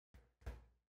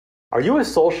Are you a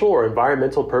social or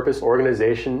environmental purpose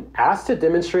organization asked to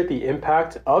demonstrate the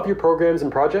impact of your programs and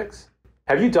projects?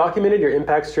 Have you documented your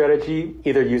impact strategy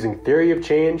either using theory of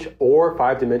change or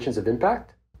 5 dimensions of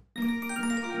impact?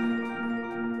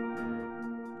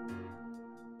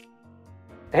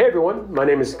 Hey everyone, my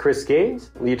name is Chris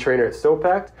Gaines, lead trainer at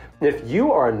SOPACT, and if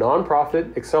you are a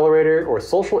nonprofit, accelerator, or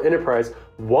social enterprise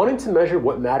wanting to measure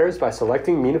what matters by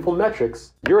selecting meaningful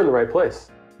metrics, you're in the right place.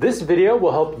 This video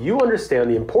will help you understand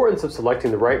the importance of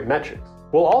selecting the right metrics.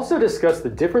 We'll also discuss the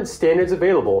different standards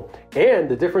available and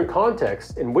the different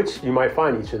contexts in which you might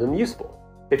find each of them useful.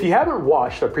 If you haven't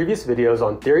watched our previous videos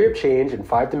on theory of change and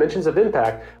 5 dimensions of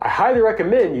impact, I highly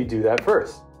recommend you do that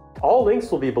first. All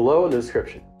links will be below in the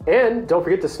description. And don't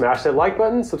forget to smash that like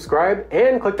button, subscribe,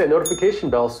 and click that notification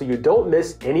bell so you don't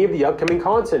miss any of the upcoming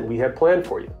content we have planned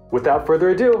for you. Without further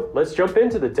ado, let's jump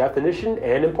into the definition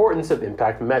and importance of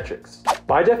impact metrics.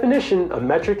 By definition, a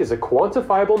metric is a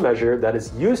quantifiable measure that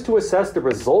is used to assess the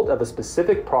result of a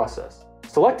specific process.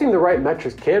 Selecting the right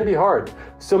metrics can be hard,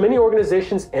 so many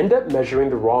organizations end up measuring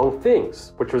the wrong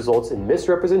things, which results in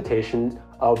misrepresentation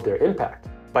of their impact.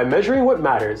 By measuring what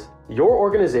matters, your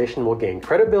organization will gain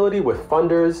credibility with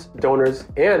funders, donors,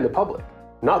 and the public.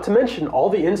 Not to mention all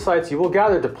the insights you will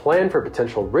gather to plan for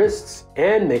potential risks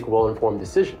and make well-informed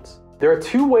decisions. There are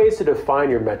 2 ways to define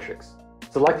your metrics: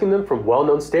 selecting them from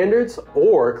well-known standards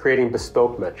or creating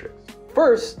bespoke metrics.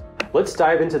 First, let's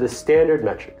dive into the standard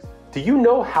metrics. Do you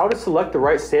know how to select the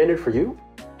right standard for you?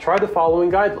 Try the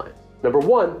following guidelines. Number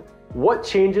 1, what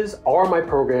changes are my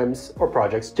programs or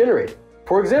projects generating?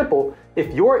 For example,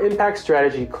 if your impact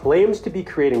strategy claims to be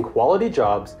creating quality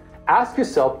jobs, ask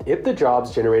yourself if the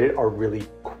jobs generated are really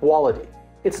quality.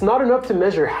 It's not enough to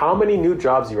measure how many new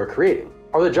jobs you are creating.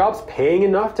 Are the jobs paying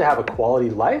enough to have a quality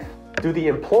life? Do the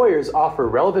employers offer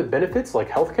relevant benefits like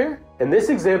healthcare? In this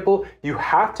example, you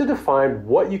have to define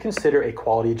what you consider a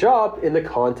quality job in the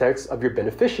context of your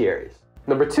beneficiaries.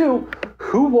 Number 2,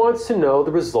 who wants to know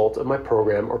the result of my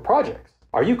program or projects?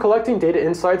 Are you collecting data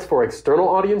insights for external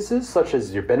audiences such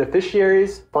as your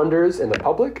beneficiaries, funders, and the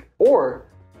public? Or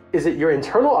is it your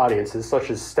internal audiences such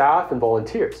as staff and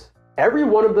volunteers? Every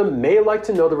one of them may like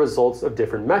to know the results of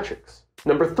different metrics.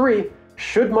 Number 3,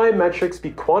 should my metrics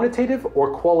be quantitative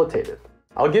or qualitative?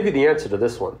 I'll give you the answer to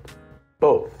this one.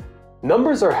 Both.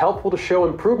 Numbers are helpful to show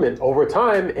improvement over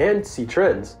time and see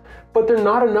trends, but they're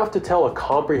not enough to tell a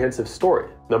comprehensive story.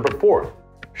 Number 4,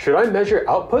 should I measure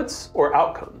outputs or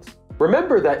outcomes?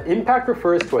 Remember that impact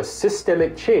refers to a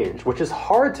systemic change, which is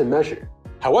hard to measure.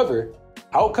 However,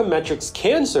 outcome metrics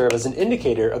can serve as an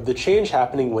indicator of the change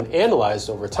happening when analyzed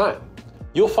over time.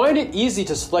 You'll find it easy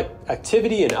to select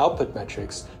activity and output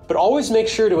metrics, but always make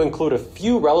sure to include a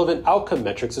few relevant outcome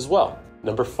metrics as well.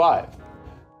 Number 5,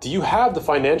 do you have the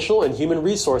financial and human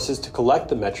resources to collect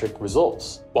the metric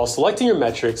results? While selecting your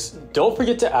metrics, don't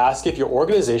forget to ask if your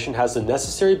organization has the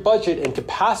necessary budget and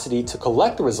capacity to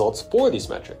collect the results for these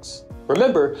metrics.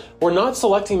 Remember, we're not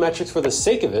selecting metrics for the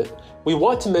sake of it. We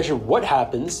want to measure what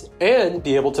happens and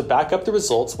be able to back up the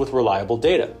results with reliable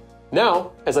data.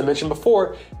 Now, as I mentioned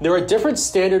before, there are different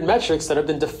standard metrics that have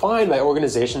been defined by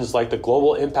organizations like the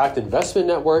Global Impact Investment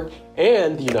Network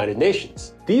and the United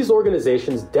Nations. These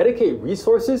organizations dedicate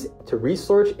resources to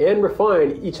research and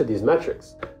refine each of these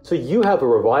metrics, so you have a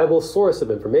reliable source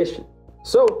of information.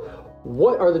 So,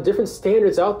 what are the different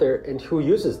standards out there and who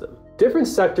uses them? Different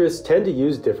sectors tend to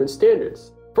use different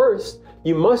standards. First,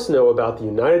 you must know about the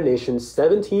United Nations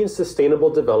 17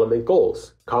 Sustainable Development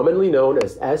Goals, commonly known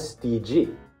as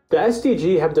SDG. The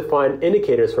SDG have defined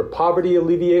indicators for poverty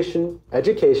alleviation,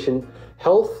 education,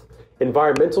 health,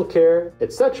 environmental care,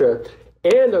 etc.,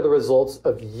 and are the results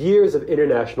of years of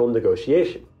international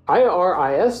negotiation.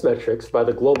 IRIS metrics by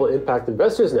the Global Impact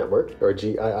Investors Network, or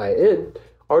GIIN,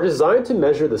 are designed to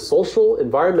measure the social,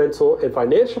 environmental, and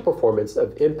financial performance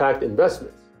of impact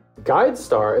investments.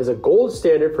 Guidestar is a gold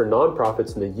standard for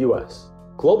nonprofits in the US.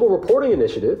 Global Reporting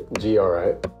Initiative,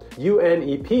 GRI,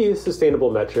 UNEP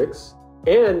Sustainable Metrics,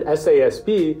 and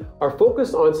SASB are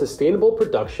focused on sustainable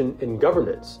production and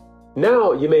governance.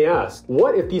 Now, you may ask,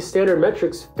 what if these standard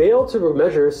metrics fail to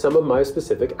measure some of my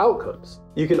specific outcomes?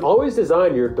 You can always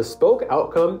design your bespoke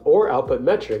outcome or output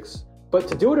metrics, but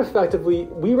to do it effectively,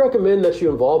 we recommend that you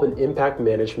involve an impact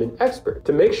management expert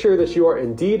to make sure that you are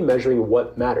indeed measuring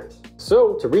what matters.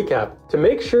 So, to recap, to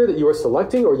make sure that you are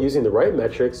selecting or using the right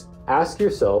metrics, ask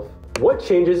yourself, what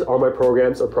changes are my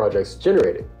programs or projects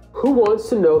generating? Who wants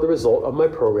to know the result of my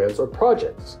programs or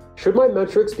projects? Should my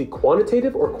metrics be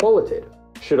quantitative or qualitative?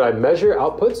 Should I measure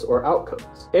outputs or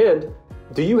outcomes? And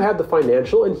do you have the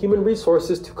financial and human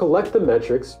resources to collect the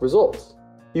metrics results?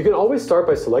 You can always start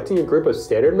by selecting a group of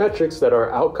standard metrics that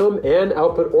are outcome and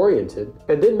output oriented,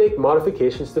 and then make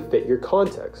modifications to fit your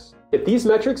context. If these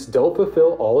metrics don't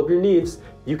fulfill all of your needs,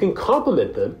 you can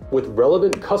complement them with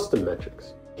relevant custom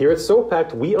metrics. Here at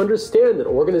SOPACT, we understand that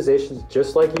organizations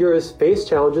just like yours face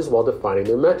challenges while defining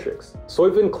their metrics. So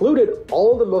we've included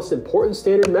all the most important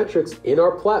standard metrics in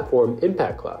our platform,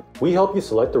 Impact Cloud. We help you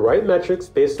select the right metrics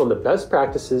based on the best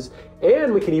practices,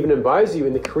 and we can even advise you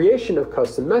in the creation of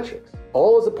custom metrics,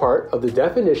 all as a part of the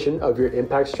definition of your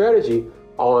impact strategy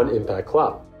on Impact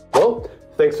Cloud. Well,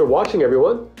 thanks for watching,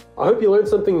 everyone. I hope you learned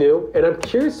something new, and I'm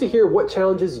curious to hear what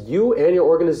challenges you and your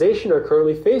organization are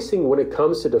currently facing when it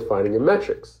comes to defining your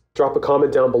metrics. Drop a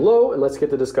comment down below and let's get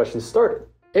the discussion started.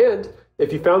 And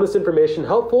if you found this information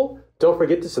helpful, don't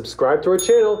forget to subscribe to our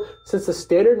channel since the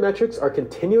standard metrics are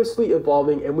continuously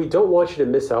evolving and we don't want you to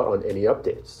miss out on any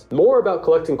updates. More about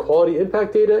collecting quality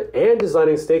impact data and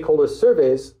designing stakeholder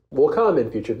surveys will come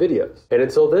in future videos. And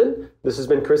until then, this has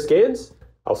been Chris Gaines.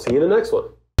 I'll see you in the next one.